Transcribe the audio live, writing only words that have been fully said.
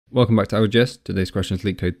Welcome back to AlGS. Today's question is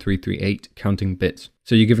LeetCode 338, counting bits.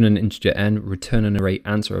 So you're given an integer n, return an array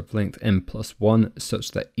answer of length n plus 1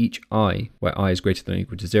 such that each I, where I is greater than or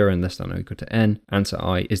equal to 0 and less than or equal to n, answer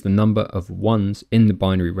I is the number of ones in the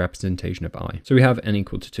binary representation of I. So we have n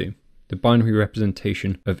equal to 2. The binary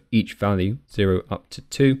representation of each value, 0 up to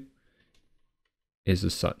 2, is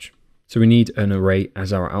as such. So we need an array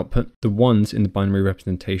as our output. The ones in the binary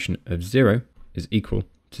representation of 0 is equal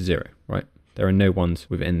to 0, right? There are no ones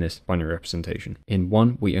within this binary representation. In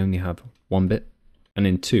 1, we only have 1 bit, and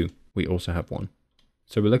in 2, we also have 1.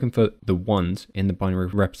 So we're looking for the ones in the binary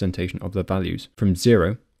representation of the values from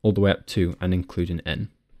 0 all the way up to and including n.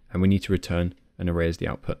 And we need to return an array as the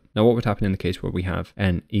output. Now what would happen in the case where we have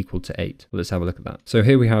n equal to 8? Well, let's have a look at that. So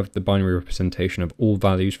here we have the binary representation of all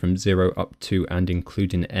values from 0 up to and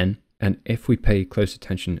including n. And if we pay close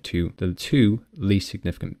attention to the two least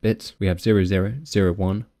significant bits, we have 0, 0, 0,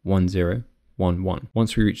 1, 1, 0, 1, 1.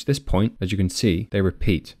 Once we reach this point, as you can see, they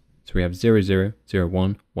repeat. So we have 0, 0, 0,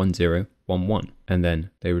 1, 1, 0, 1, 1. And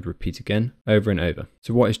then they would repeat again over and over.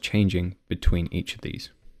 So what is changing between each of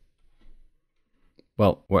these?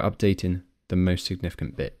 Well, we're updating the most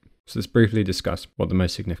significant bit. So let's briefly discuss what the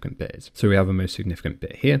most significant bit is. So we have a most significant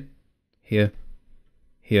bit here, here,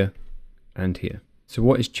 here, and here. So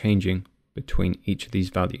what is changing between each of these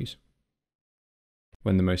values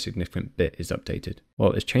when the most significant bit is updated?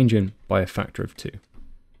 Well, it's changing by a factor of 2.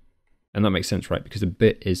 And that makes sense, right? Because a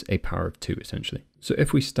bit is a power of 2, essentially. So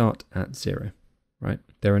if we start at 0, right,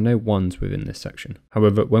 there are no ones within this section.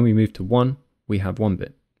 However, when we move to 1, we have 1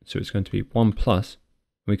 bit. So it's going to be 1 plus,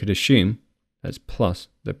 we could assume that's plus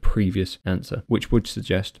the previous answer, which would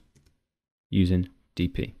suggest using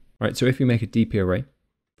DP. Right, so if we make a DP array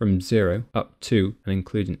from 0 up to and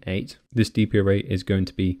including 8, this DP array is going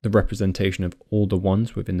to be the representation of all the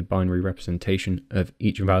ones within the binary representation of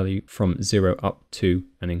each value from 0 up to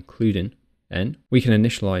and including n. We can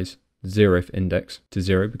initialize the 0th index to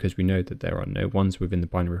 0 because we know that there are no ones within the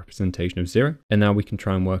binary representation of 0. And now we can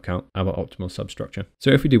try and work out our optimal substructure. So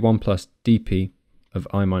if we do 1 plus dp of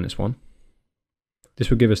I minus 1, this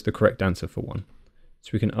will give us the correct answer for 1. So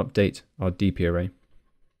we can update our DP array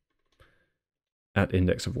at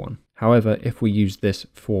index of 1. However, if we use this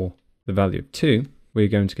for the value of 2, we're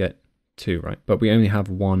going to get 2, right? But we only have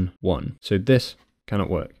 1, 1. So this cannot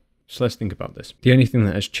work. So let's think about this. The only thing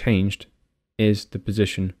that has changed is the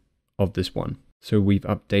position of this 1. So we've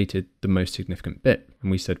updated the most significant bit.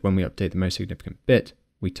 And we said when we update the most significant bit,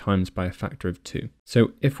 we times by a factor of 2.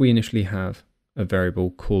 So if we initially have a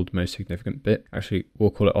variable called most significant bit, actually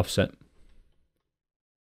we'll call it offset.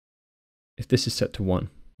 If this is set to 1,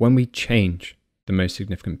 when we change the most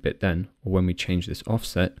significant bit then, or when we change this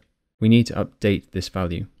offset, we need to update this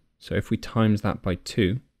value. So if we times that by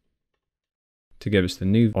 2 to give us the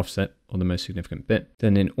new offset, or the most significant bit,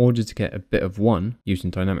 then in order to get a bit of 1 using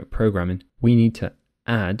dynamic programming, we need to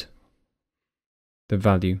add the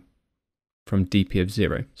value from dp of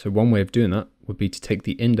 0. So one way of doing that would be to take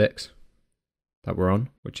the index that we're on,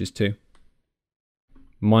 which is 2,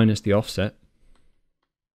 minus the offset,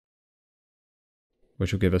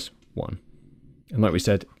 which will give us 1. And like we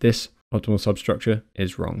said, this optimal substructure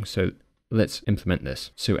is wrong. So let's implement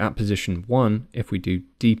this. So at position 1, if we do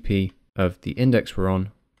dp of the index we're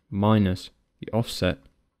on minus the offset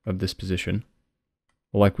of this position,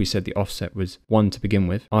 well, like we said, the offset was 1 to begin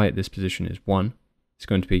with. I at this position is 1. It's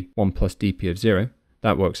going to be 1 plus dp of 0.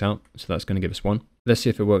 That works out. So that's going to give us 1. Let's see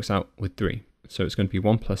if it works out with 3. So it's going to be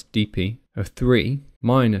 1 plus dp of 3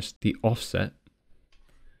 minus the offset.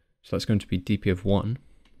 So that's going to be dp of 1.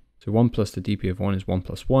 So 1 plus the dp of 1 is 1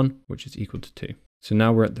 plus 1, which is equal to 2. So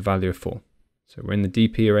now we're at the value of 4. So we're in the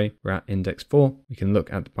dp array, we're at index 4. We can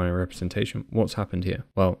look at the binary representation. What's happened here?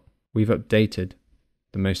 Well, we've updated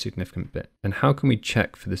the most significant bit. And how can we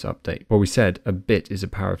check for this update? Well, we said a bit is a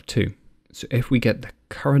power of 2. So if we get the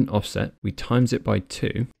current offset, we times it by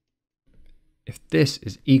 2. If this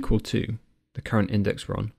is equal to the current index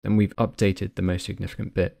we're on, then we've updated the most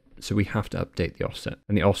significant bit. So we have to update the offset,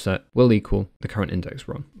 and the offset will equal the current index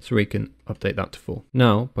we're on. So we can update that to 4.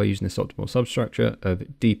 Now, by using this optimal substructure of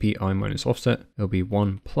dp I minus offset, it'll be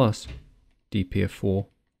 1 plus dp of 4,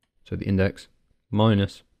 so the index,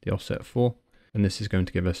 minus the offset of 4, and this is going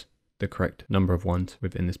to give us the correct number of ones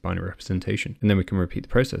within this binary representation. And then we can repeat the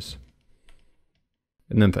process.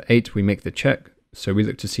 And then for 8, we make the check. So we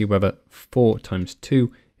look to see whether 4 times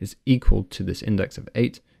 2 is equal to this index of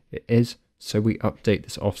 8. It is. So we update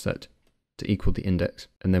this offset to equal the index,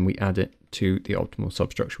 and then we add it to the optimal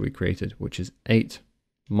substructure we created, which is 8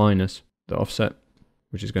 minus the offset,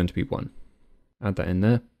 which is going to be 1. Add that in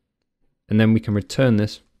there, and then we can return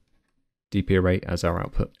this dp array as our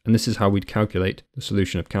output. And this is how we'd calculate the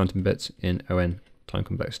solution of counting bits in ON time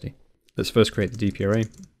complexity. Let's first create the dp array.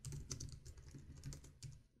 It's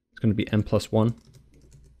going to be n+1.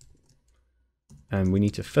 And we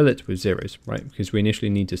need to fill it with zeros, right? Because we initially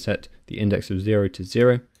need to set the index of 0 to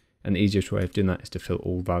 0. And the easiest way of doing that is to fill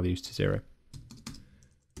all values to 0.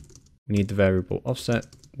 We need the variable offset,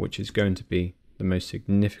 which is going to be the most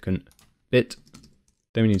significant bit.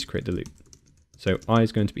 Then we need to create the loop. So I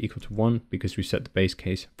is going to be equal to 1 because we set the base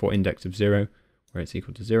case for index of 0, where it's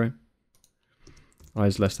equal to 0. I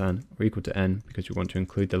is less than or equal to n because we want to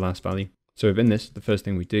include the last value. So within this, the first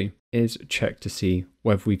thing we do is check to see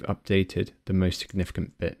whether we've updated the most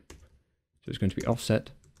significant bit. So it's going to be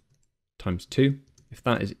offset times 2. If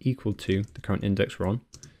that is equal to the current index we're on,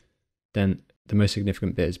 then the most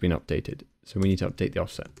significant bit has been updated. So we need to update the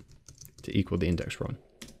offset to equal the index we're on.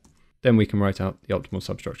 Then we can write out the optimal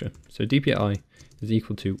substructure. So dpi is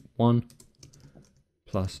equal to 1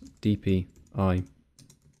 plus dpi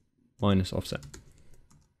minus offset.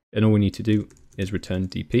 And all we need to do is return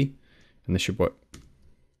dp, and this should work.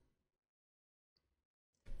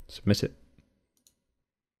 Submit it.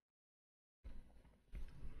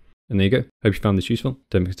 And there you go. Hope you found this useful.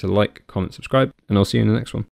 Don't forget to like, comment, subscribe, and I'll see you in the next one.